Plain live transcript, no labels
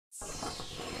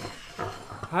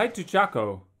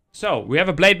Hi2Chaco. So, we have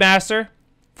a Blade Master.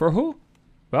 For who?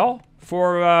 Well,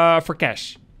 for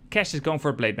Cash. Cash is going for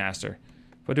a Blade Master.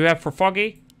 What do we have for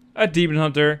Foggy? A Demon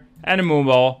Hunter, and a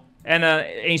Moonball, and an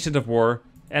Ancient of War,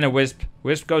 and a Wisp.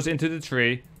 Wisp goes into the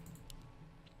tree.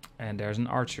 And there's an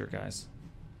Archer, guys.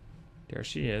 There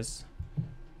she is.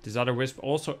 This other Wisp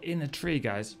also in a tree,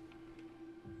 guys.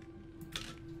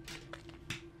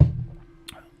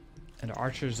 And the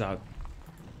Archer is out.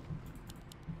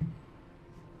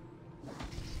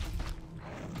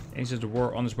 Ancient of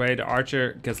War on his way. The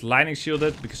Archer gets lightning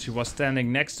shielded because he was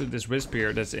standing next to this Wisp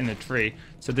here that's in a tree.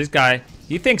 So this guy,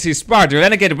 he thinks he's smart. The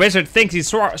Renegade Wizard thinks he's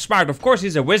smart. Of course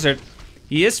he's a wizard.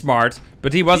 He is smart,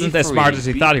 but he wasn't as smart as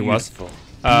he thought he was.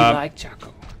 Like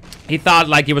Chaco. He thought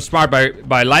like he was smart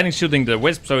by lightning shielding the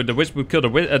Wisp, so the Wisp would kill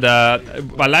the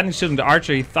by lightning shielding the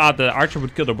Archer. He thought the Archer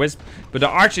would kill the Wisp, but the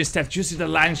Archer instead used the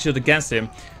lightning shield against him.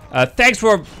 Thanks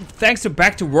to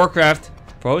Back to Warcraft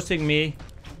for hosting me.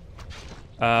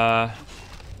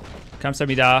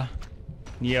 Kamsahamnida,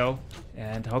 Neo,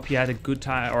 and hope you had a good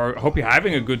time, or hope you're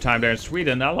having a good time there in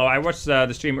Sweden. Hello, I watched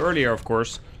the stream earlier, of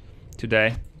course,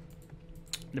 today.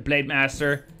 The Blade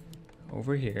Master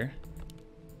over here.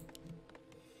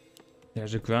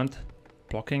 There's a Grunt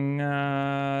blocking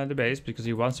the base because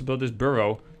he wants to build this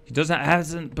burrow. He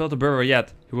hasn't built a burrow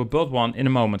yet. He will build one in a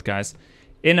moment, guys.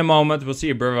 In a moment, we'll see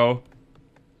a burrow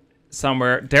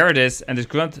somewhere. There it is. And this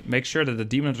Grunt makes sure that the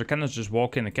Demon Hunter cannot just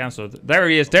walk in and cancel it. There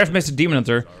he is. There's Mr. Demon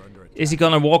Hunter. Is he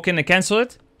gonna walk in and cancel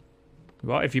it?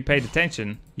 Well, if you paid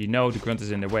attention, you know the Grunt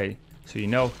is in the way. So you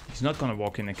know he's not gonna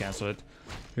walk in and cancel it.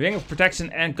 Ring of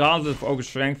Protection and Gauntlet of Ogre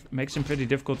Strength makes him pretty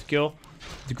difficult to kill.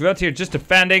 The Grunt here just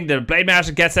defending. The Blade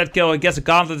Master gets that kill. He gets a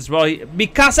Gauntlet as well.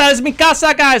 Mikasa is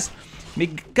Mikasa, guys!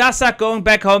 Mikasa going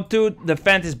back home to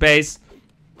defend his base.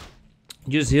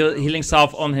 Use healing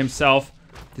salve on himself.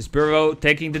 This burrow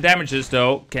taking the damages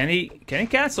though. Can he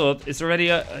cancel it? It's already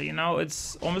you know,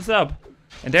 it's almost up.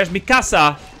 And there's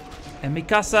Mikasa. And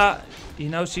Mikasa, you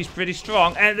know, she's pretty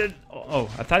strong. And oh,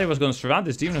 I thought he was going to surround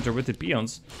this Demon Hunter with the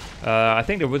peons. I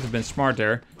think that would have been smart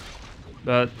there.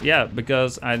 But yeah,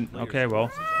 because okay, well,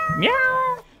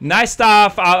 meow. Nice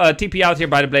stuff. TP out here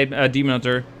by the Blade Demon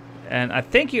Hunter. And I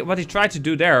think what he tried to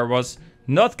do there was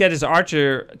not get his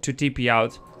Archer to TP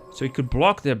out, so he could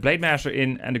block the Blade Master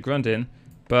in and the Grunt in.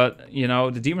 But, you know,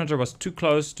 the Demon Hunter was too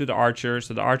close to the Archer,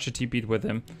 so the Archer TP'd with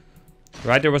him.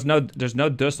 Right, there's no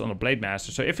dust on the Blade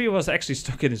Master. So if he was actually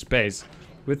stuck in his base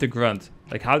with the Grunt,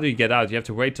 like how do you get out? You have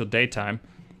to wait till daytime.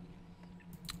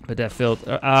 But that failed.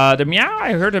 The meow,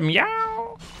 I heard a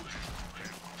meow.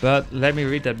 But let me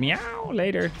read that meow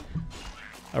later.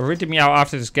 I'll read the meow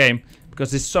after this game,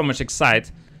 because there's so much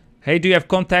excite. Hey, do you have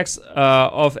contacts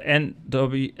of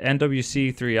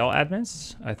NWC3L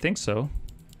admins? I think so.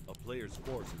 Player's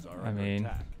forces are I mean,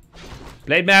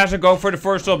 Blade Master, go for the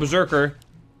first soul Berserker.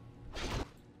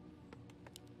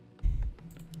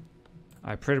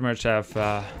 I pretty much have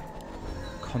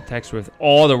contacts with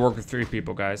all the Warcraft 3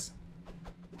 people, guys.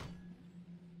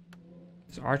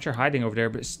 Is Archer hiding over there?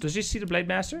 But does he see the Blade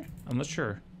Master? I'm not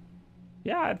sure.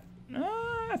 Yeah,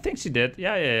 I think she did.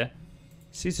 Yeah.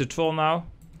 Sees the troll now.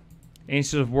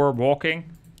 Ancient of War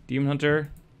walking. Demon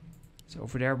Hunter. It's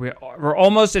over there. We're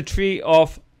almost a tree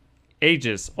of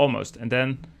ages, almost. And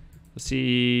then we'll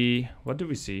see. What do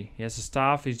we see? He has a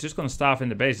staff. He's just gonna staff in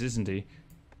the base, isn't he?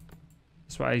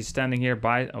 That's why he's standing here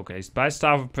by. Okay, he's by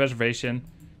Staff of Preservation.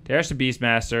 There's the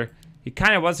Beastmaster. He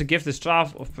kind of wants to give the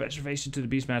Staff of Preservation to the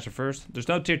Beastmaster first. There's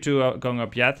no tier 2 going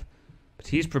up yet, but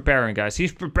he's preparing, guys.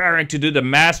 He's preparing to do the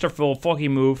masterful Foggy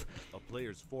move. A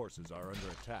player's forces are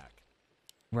under attack.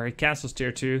 Where he cancels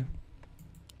tier 2.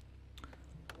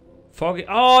 Foggy.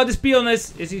 Oh, this peon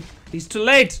is he? He's too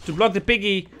late to block the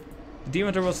piggy. The Demon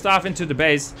Hunter will staff into the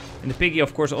base, and the piggy,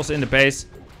 of course, also in the base.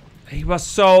 It was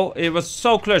so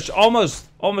clutch.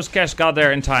 Almost Cash got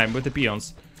there in time with the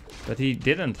peons, but he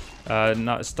didn't.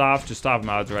 Not staff to staff him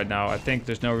out right now. I think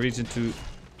there's no reason to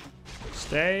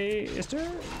stay. Is there?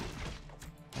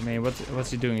 I mean,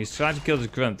 what's he doing? He's trying to kill this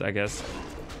Grunt, I guess.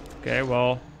 Okay,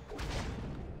 well.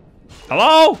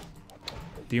 Hello?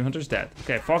 Demon Hunter's dead.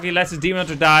 Okay, Foggy lets the Demon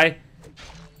Hunter die.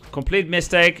 Complete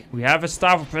mistake. We have a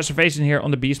Staff of Preservation here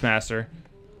on the Beastmaster.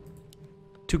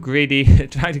 Too greedy.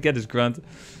 Trying to get his Grunt.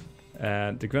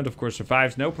 The Grunt, of course,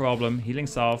 survives. No problem. Healing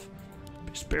Salve.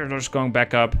 Spiritless going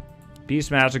back up.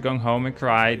 Beastmaster going home and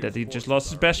cry that he just lost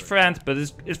his best friend. But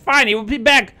it's fine. He will be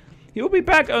back. He will be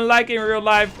back. Unlike in real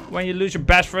life. When you lose your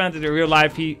best friend in real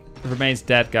life, he remains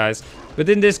dead, guys. But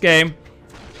in this game,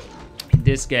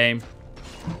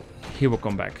 he will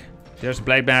come back. There's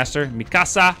Blade Master.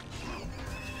 Mikasa.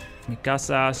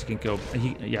 Mikasa, she can kill...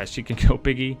 yeah, she can kill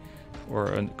Piggy.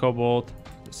 Or a Kobold.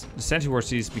 The Sentry War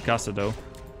sees Mikasa though.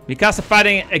 Mikasa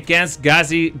fighting against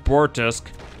Gazi Bortusk.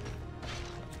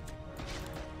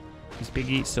 Is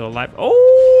Piggy still alive?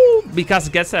 Oh!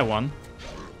 Mikasa gets that one.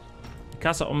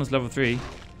 Mikasa almost level 3.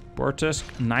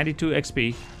 Bortusk, 92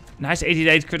 XP. Nice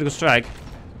 88 critical strike.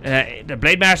 The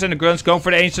Blade Master and the Grunts going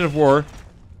for the Ancient of War.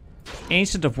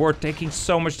 Ancient of War taking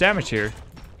so much damage here.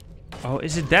 Oh,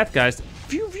 is it that, guys?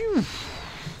 Phew, phew.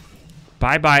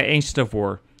 Bye-bye, Ancient of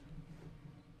War.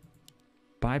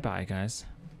 Bye-bye, guys.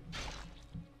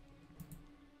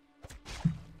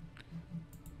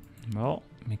 Well,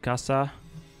 Mikasa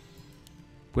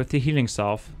with the healing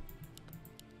salve.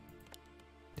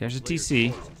 There's a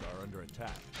TC.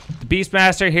 The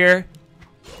Beastmaster here.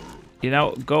 You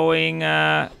know, going,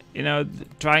 you know,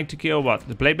 trying to kill what?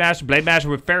 The Blade Master. Blade Master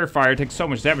with Fairy Fire takes so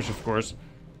much damage, of course.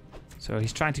 So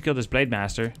he's trying to kill this Blade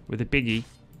Master with a Piggy.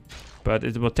 But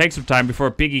it will take some time before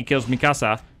Piggy kills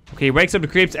Mikasa. Okay, he wakes up the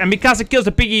creeps. And Mikasa kills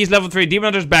the Piggy. He's level 3. Demon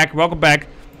Hunter's back. Welcome back.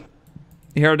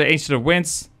 Here are the Ancient of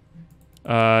Winds.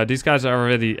 These guys are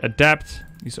already adept.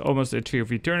 He's almost a Tree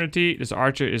of Eternity. This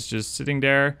archer is just sitting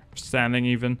there. Standing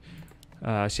even.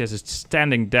 She has a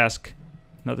standing desk.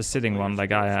 Not a sitting one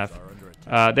like I have.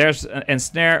 There's an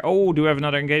ensnare. Oh, do we have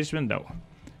another engagement? No.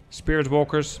 Spirit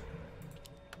Walkers.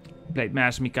 Blade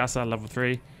Master Mikasa, level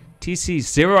 3. TC,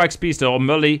 0 XP still.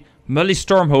 Mully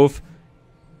Stormhoof.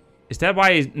 Is that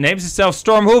why he names himself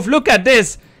Stormhoof? Look at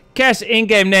this! Cash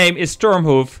in-game name is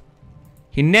Stormhoof.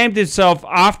 He named himself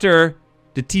after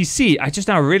the TC. I just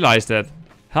now realized that.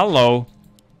 Hello.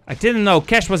 I didn't know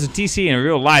Cash was a TC in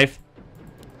real life.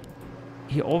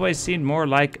 He always seemed more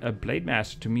like a Blade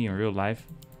Master to me in real life.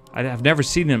 I have never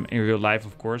seen him in real life,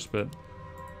 of course, but...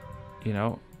 You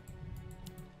know...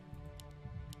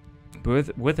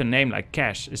 With a name like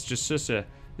Cash, it's just such a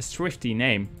thrifty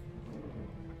name.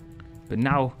 But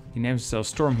now he names himself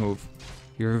Stormhoof.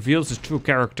 He reveals his true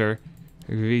character.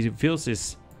 He reveals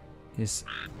his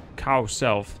cow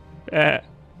self.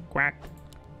 Quack.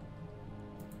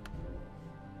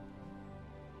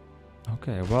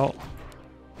 Okay, well.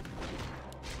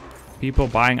 People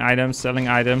buying items, selling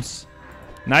items.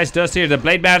 Nice dust here. The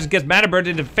Blade Master gets Mana Bird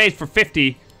in the face for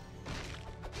 50.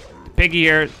 The Piggy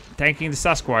here tanking the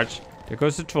Sasquatch. There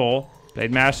goes the Troll.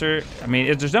 Blade Master. I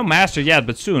mean, there's no Master yet,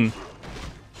 but soon.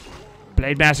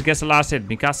 Blade Master gets the last hit.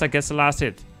 Mikasa gets the last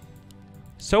hit.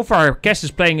 So far, Cash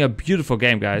is playing a beautiful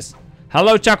game, guys.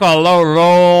 Hello, Chaco. Hello,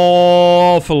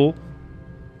 Rolful.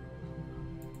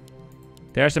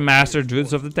 There's the Master,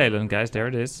 Druids of the Talon, guys. There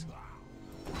it is.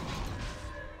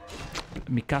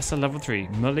 Mikasa, level 3.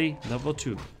 Mully, level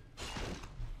 2.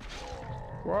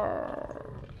 Whoa.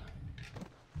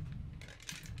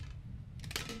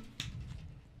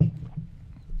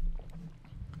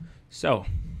 So,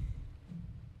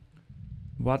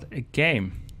 what a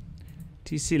game.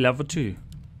 TC level 2.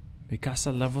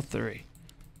 Mikasa level 3.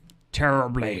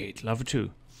 Terrorblade level 2.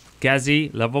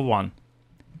 Gazi level 1.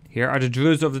 Here are the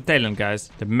Druids of the Talon, guys.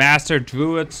 The Master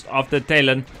Druids of the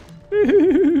Talon.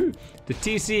 The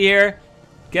TC here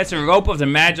gets a Rope of the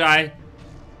Magi.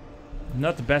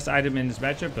 Not the best item in this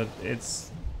matchup, but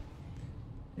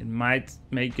it might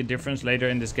make a difference later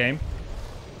in this game.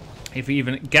 If we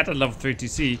even get a level 3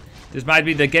 TC. This might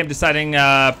be the game deciding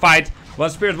fight. One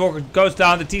Spirit Walker goes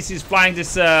down. The TC is flying.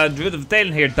 This Druid of the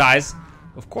Talon here dies.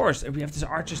 Of course. And we have this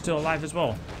archer still alive as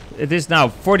well. It is now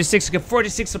 46. Get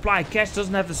 46 supply. Cash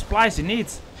doesn't have the supplies he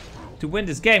needs to win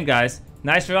this game, guys.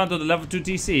 Nice round on the level 2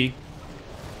 TC.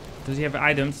 Does he have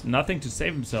items? Nothing to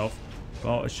save himself.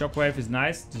 Well, a shockwave is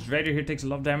nice. This Raider here takes a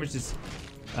lot of damage. This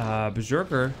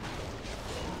Berserker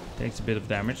takes a bit of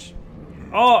damage.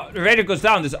 Oh, the Raider goes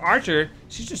down. This Archer,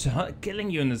 she's just killing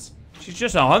units. She's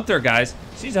just a hunter, guys.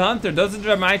 She's a hunter. Doesn't it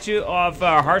remind you of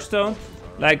Hearthstone?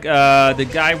 Like the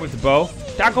guy with the bow.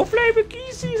 Taco Flavor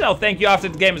Kieses. Oh, thank you after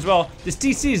the game as well. This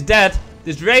TC is dead.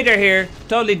 This Raider here,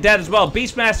 totally dead as well.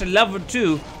 Beastmaster level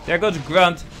 2. There goes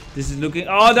Grunt. This is looking...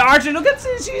 Oh, the Archer, look at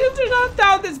this. She's not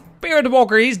down. This Spirit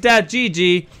Walker, he's dead.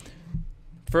 GG.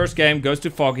 First game goes to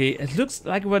Foggy. It looks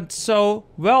like it went so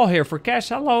well here for Cash.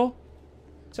 Hello.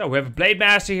 So we have a Blade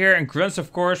Master here and Grunts,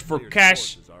 of course, for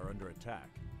Cash.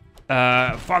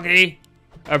 Foggy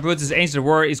uproots his Ancient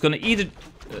War. He's gonna eat it.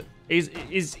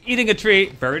 He's eating a tree.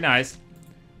 Very nice.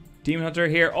 Demon Hunter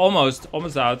here, almost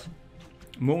out.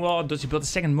 Moonwall. Does he build a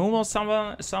second Moonwall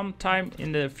sometime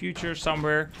in the future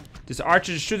somewhere? This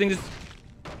Archer is shooting this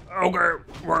Ogre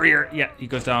Warrior. Yeah, he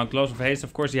goes down. Close of haste.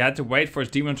 Of course, he had to wait for his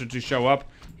Demon Hunter to show up.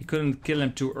 He couldn't kill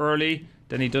him too early.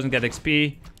 Then he doesn't get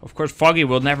XP. Of course, Foggy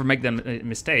will never make that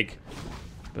mistake.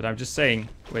 But I'm just saying.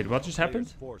 Wait, what just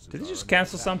happened? Did he just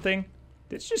cancel something?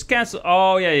 Did you just cancel?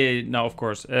 Oh, yeah, no, of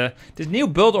course. This new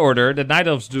build order that Night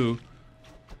Elves do.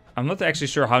 I'm not actually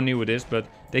sure how new it is, but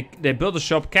they build a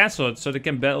shop, cancel it, so they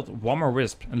can build one more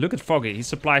Wisp. And look at Foggy, he's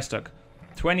supply stuck.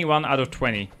 21 out of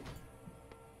 20.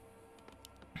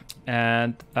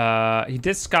 And he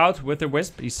did scout with the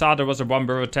Wisp. He saw there was a 1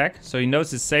 burrow attack, so he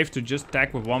knows it's safe to just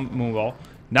attack with 1 moonwall.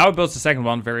 Now he builds the second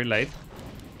one very late.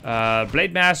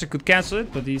 Blade Master could cancel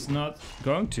it, but he's not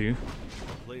going to.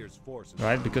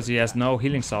 Right, because he has no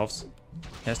healing salves.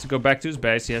 He has to go back to his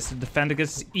base. He has to defend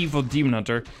against his evil Demon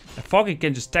Hunter. And Foggy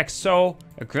can just attack so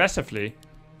aggressively.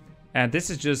 And this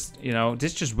is just, you know,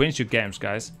 this just wins you games,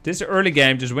 guys. This early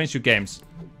game just wins you games.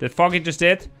 That Foggy just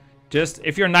did. Just,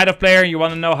 if you're a Night Elf player and you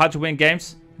want to know how to win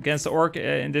games against the Orc,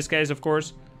 in this case, of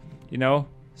course, you know,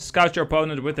 scout your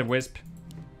opponent with a Wisp.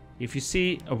 If you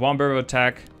see a 1 burrow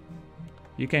attack,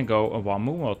 you can go a 1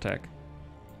 moonwall attack.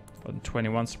 On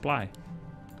 21 supply.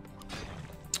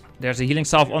 There's a healing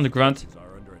salve on the grunt.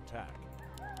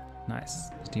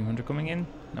 Nice. Is Demon Hunter coming in?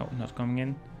 No, not coming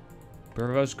in.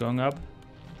 Burrow's going up.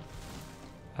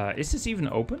 Is this even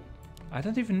open? I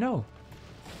don't even know.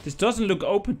 This doesn't look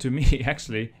open to me,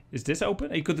 actually. Is this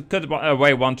open? He could cut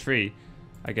away 1 tree,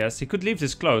 I guess. He could leave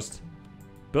this closed.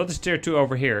 Build his tier 2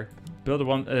 over here. Build a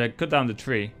 1, cut down the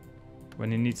tree when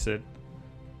he needs it.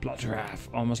 Blood Wrath,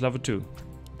 almost level 2.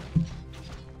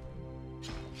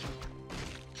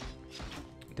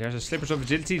 There's a Slippers of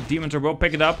Agility. Demon Hunter will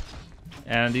pick it up.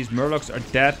 And these Murlocs are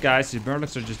dead, guys. These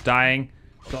Murlocs are just dying.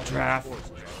 Blood Wrath.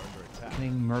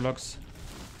 Killing Murlocs.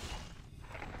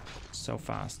 So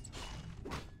fast.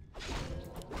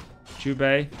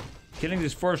 Jubei. Killing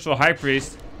this Forceful High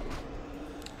Priest.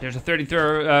 There's a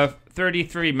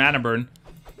 33 mana burn.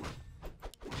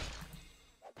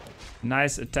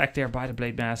 Nice attack there by the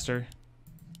Blade Master.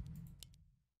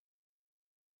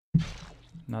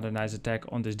 Another nice attack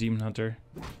on this Demon Hunter.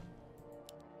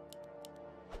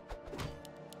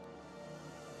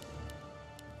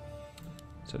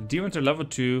 So Demon Hunter level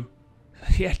 2.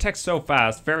 He attacks so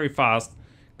fast, very fast.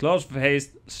 Gloves of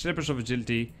Haste, Slippers of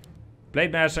Agility.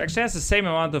 Blade Master actually has the same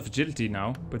amount of agility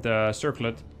now with the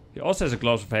Circlet. He also has a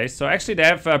Gloves of Haste. So actually they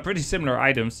have pretty similar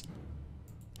items.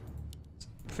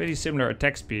 Pretty similar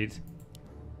attack speed.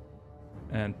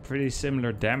 And pretty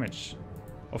similar damage.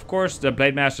 Of course the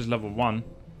Blade Master is level 1.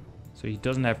 So he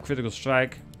doesn't have critical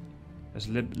strike. Has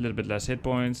a little bit less hit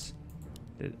points.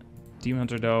 The Demon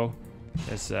Hunter though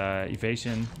has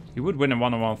evasion. He would win a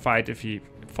 1-on-1 fight if he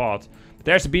fought. But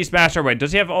there's the Beastmaster. Wait,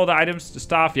 does he have all the items? The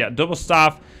staff? Yeah, double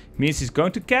staff means he's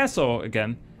going to cancel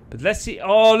again. But let's see.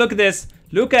 Oh, look at this.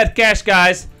 Look at Cash,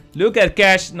 guys. Look at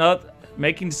Cash not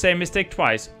making the same mistake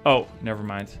twice. Oh, never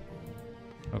mind.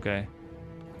 Okay.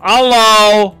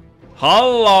 Hello!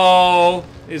 Hello!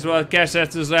 Is what Cash has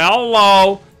to say.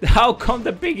 Hello! How come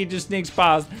the piggy just sneaks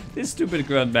past? This stupid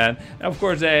grunt, man. And of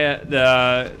course,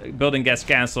 the building gets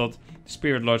cancelled.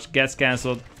 Spirit Lodge gets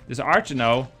cancelled. There's Archer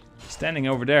now, standing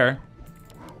over there.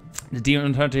 The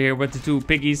Demon Hunter here with the 2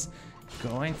 piggies.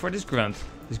 Going for this grunt.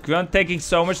 This grunt taking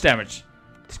so much damage.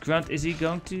 This grunt, is he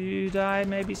going to die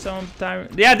maybe sometime?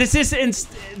 Yeah, this is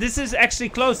actually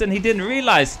close and he didn't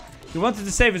realize. He wanted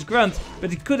to save his grunt,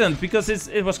 but he couldn't because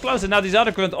it was close. And now these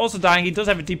other grunt also dying. He does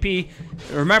have a TP.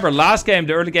 Remember, last game,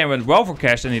 the early game went well for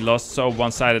Cash and he lost so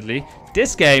one-sidedly.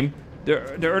 This game,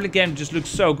 the early game just looks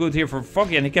so good here for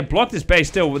Foggy. And he can block this base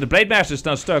still. The Blade Master is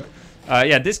now stuck.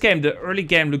 Yeah, this game, the early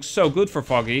game looks so good for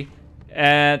Foggy.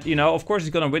 And, you know, of course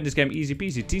he's gonna win this game easy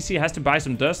peasy. TC has to buy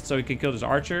some dust so he can kill this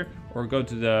Archer. Or go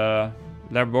to the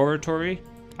laboratory.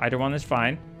 Either one is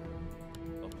fine.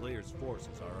 A player's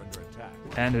forces are under attack.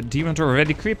 And the Demons are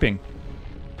already creeping.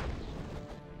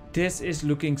 This is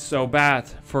looking so bad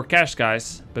for Cash,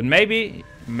 guys. But maybe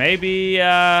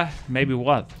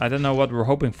what? I don't know what we're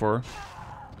hoping for.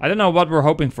 I don't know what we're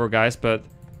hoping for, guys, but...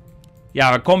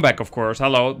 Yeah, a comeback, of course.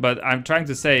 Hello. But I'm trying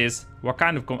to say is, what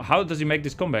kind of... How does he make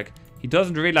this comeback? He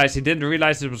doesn't realize, he didn't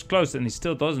realize it was close, and he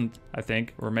still doesn't, I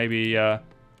think. Or maybe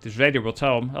this radio will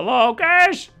tell him, hello,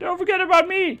 Cash! Don't forget about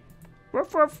me!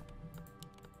 Woof, woof.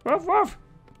 Woof, woof.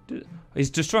 He's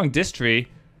destroying this tree.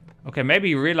 Okay, maybe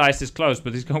he realized it's close,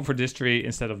 but he's going for this tree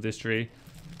instead of this tree.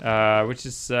 Which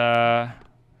is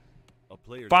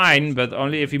fine, but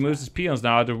only if he moves his peons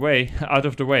now out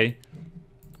of the way.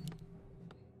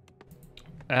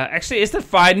 Actually, is that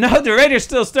fine? No, the Raider's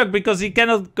still stuck because he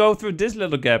cannot go through this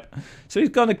little gap. So he's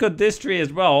gonna cut this tree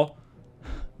as well.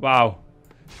 Wow.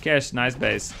 Cash, nice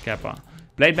base. Kappa.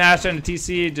 Blade Master and the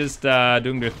TC just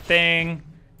doing their thing.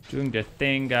 Doing their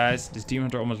thing, guys. This Demon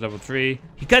Hunter almost level 3.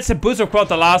 He gets a boost of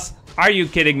Quantalas. Are you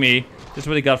kidding me? That's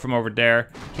what he got from over there.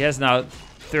 He has now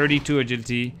 32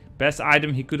 agility. Best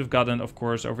item he could have gotten, of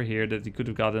course, over here that he could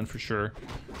have gotten for sure.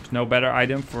 There's no better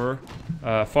item for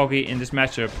Foggy in this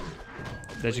matchup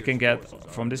that you can get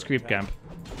from this creep camp.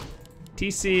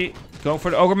 TC going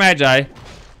for the Ogre Magi.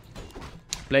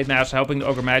 Blade Master helping the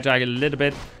Ogre Magi a little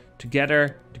bit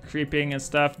together, the creeping and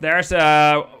stuff. There's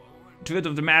a Druid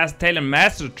of the Talon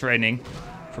Master training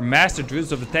for Master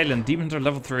Druids of the Talon, Demon Hunter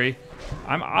level 3.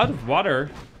 I'm out of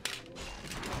water.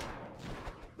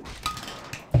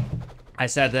 I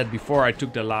said that before I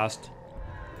took the last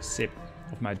sip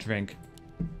of my drink.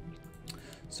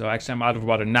 So actually I'm out of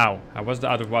water now. I was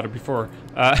out of water before.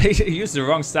 He used the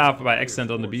wrong staff by accident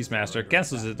on the Beastmaster.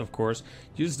 Cancels it, of course.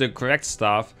 Used the correct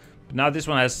staff. But now this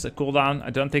one has a cooldown.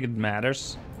 I don't think it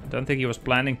matters. I don't think he was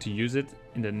planning to use it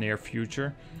in the near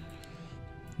future.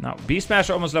 Now,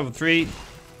 Beastmaster almost level 3.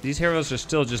 These heroes are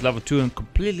still just level 2 and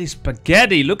completely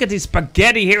spaghetti. Look at these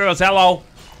spaghetti heroes. Hello.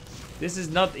 This is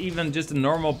not even just a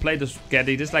normal plate of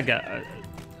spaghetti. This is like a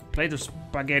plate of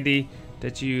spaghetti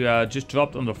that you just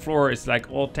dropped on the floor. It's like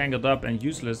all tangled up and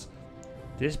useless.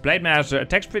 This Blade Master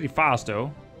attacks pretty fast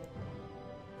though.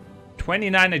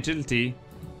 29 agility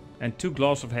and 2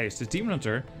 gloves of haste. This Demon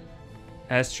Hunter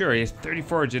has, sure, he has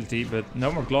 34 agility, but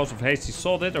no more gloves of haste. He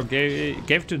sold it or gave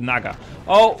it to the Naga.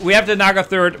 Oh, we have the Naga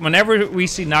third. Whenever we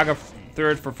see Naga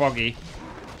third for Foggy,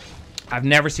 I've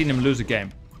never seen him lose a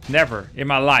game. Never in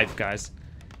my life, guys.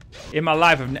 In my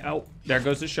life, oh, there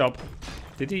goes the shop.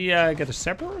 Did he get a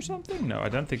scepter or something? No, I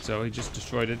don't think so. He just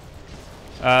destroyed it.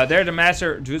 They're the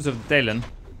Master Druids of the Talon.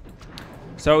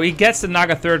 So he gets the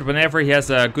Naga third whenever he has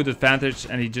a good advantage,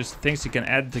 and he just thinks he can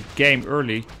end the game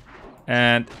early.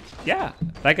 And yeah,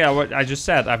 like I just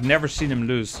said, I've never seen him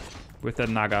lose with that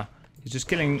Naga. He's just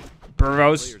killing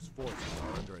burrows.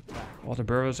 All the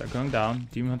burrows are going down.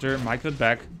 Demon Hunter, Mike with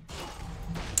back.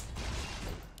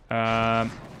 The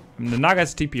Naga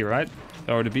has TP, right?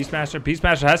 Or the Beastmaster.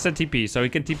 Beastmaster has a TP, so he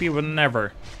can TP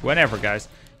whenever. Whenever, guys.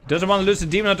 He doesn't want to lose the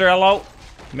Demon Hunter. Hello.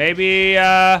 Maybe,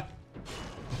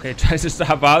 okay, tries to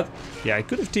stop out. Yeah, he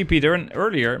could have TP'd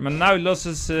earlier, but now he lost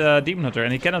his Demon Hunter,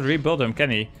 and he cannot rebuild him,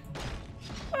 can he?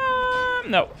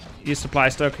 No. He's supply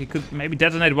stuck. He could maybe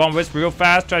detonate one Wisp real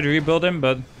fast, try to rebuild him,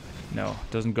 but no,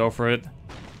 doesn't go for it.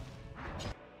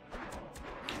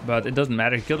 But it doesn't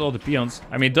matter. He killed all the peons.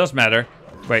 I mean, it does matter.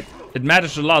 Wait, it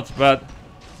matters a lot, but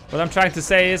what I'm trying to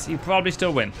say is he probably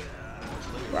still win.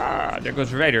 Ah, there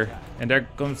goes Raider. And there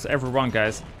comes everyone,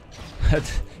 guys.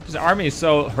 This army is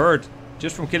so hurt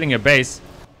just from killing a base.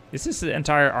 Is this the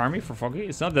entire army for Foggy?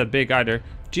 It's not that big either.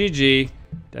 GG.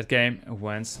 That game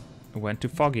went to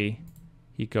Foggy.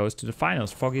 He goes to the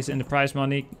finals. Foggy's in the prize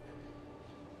money.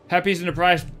 Happy's in the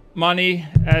prize money,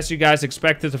 as you guys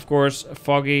expected, of course.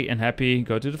 Foggy and Happy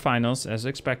go to the finals, as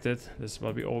expected. This is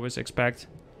what we always expect.